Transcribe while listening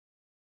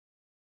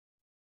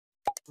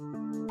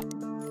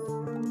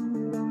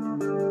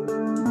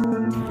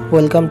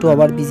Welcome to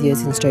our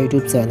BCS Insta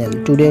YouTube channel.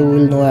 Today we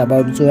will know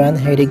about Joann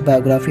Herik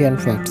Biography and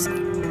Facts.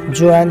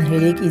 Joann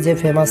Herik is a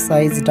famous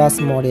size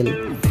Dutch model.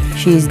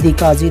 She is the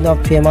cousin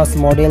of famous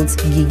models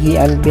Gigi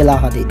and Bella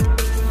Hadid.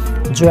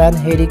 Joann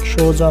Herik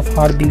shows off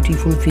her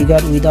beautiful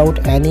figure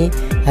without any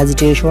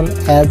hesitation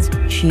as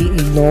she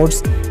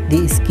ignores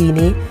the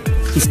skinny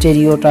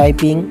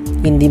stereotyping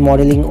in the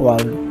modeling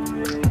world.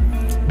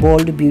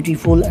 Bold,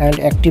 beautiful and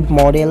active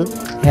model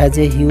has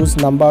a huge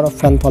number of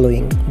fan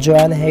following.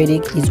 Joann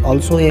Herik is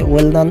also a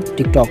well-known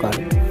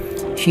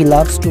TikToker. She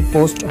loves to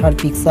post her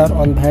picture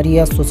on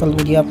various social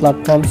media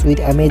platforms with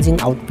amazing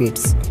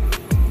outfits.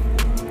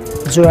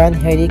 Joann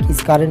Herik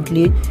is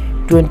currently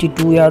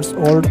 22 years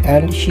old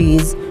and she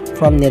is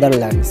from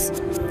Netherlands.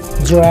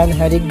 Joann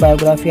Herik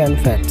Biography and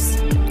Facts.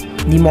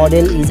 The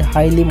model is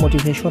highly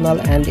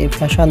motivational and a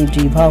fashion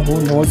diva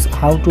who knows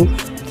how to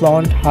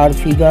flaunt her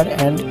figure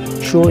and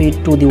show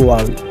it to the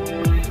world.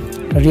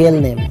 Real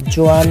name: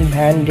 Joann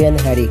van den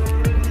Herik.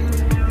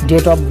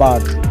 Date of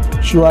birth: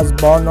 she was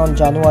born on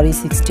January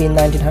 16,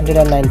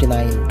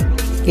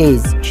 1999.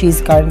 Age: she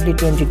is currently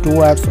 22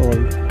 years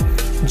old.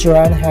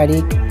 Joann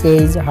Herik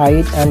age,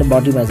 height and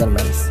body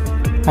measurements.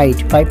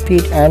 Height 5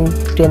 feet and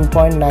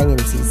 10.9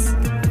 inches.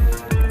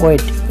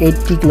 Weight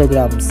 80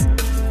 kilograms.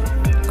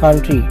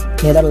 Country: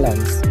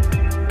 Netherlands.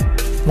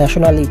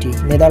 Nationality: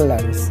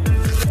 Netherlands.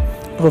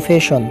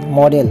 Profession: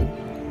 model.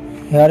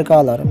 Hair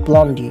color: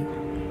 blondie.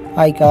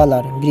 Eye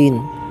color: green.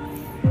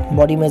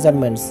 Body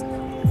measurements: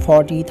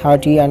 40,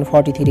 30 and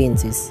 43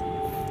 inches.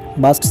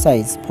 Bust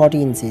size: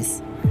 40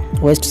 inches.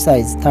 Waist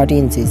size: 30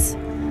 inches.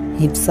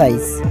 Hip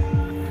size: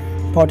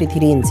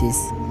 43 inches.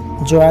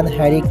 Joann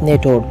Herik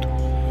net worth.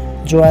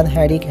 Joann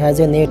Herik has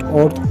a net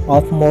worth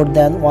of more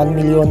than $1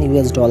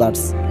 million.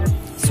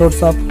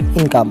 Source of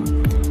income: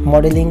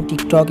 modeling,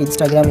 TikTok,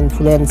 Instagram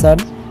influencer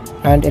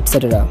and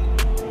etc.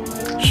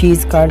 She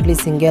is currently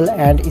single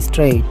and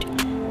straight.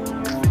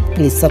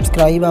 Please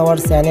subscribe our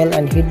channel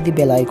and hit the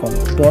bell icon.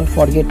 Don't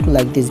forget to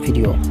like this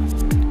video.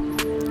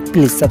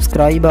 Please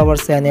subscribe our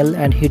channel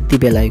and hit the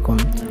bell icon.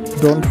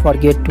 Don't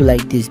forget to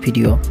like this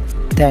video.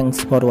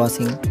 Thanks for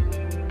watching.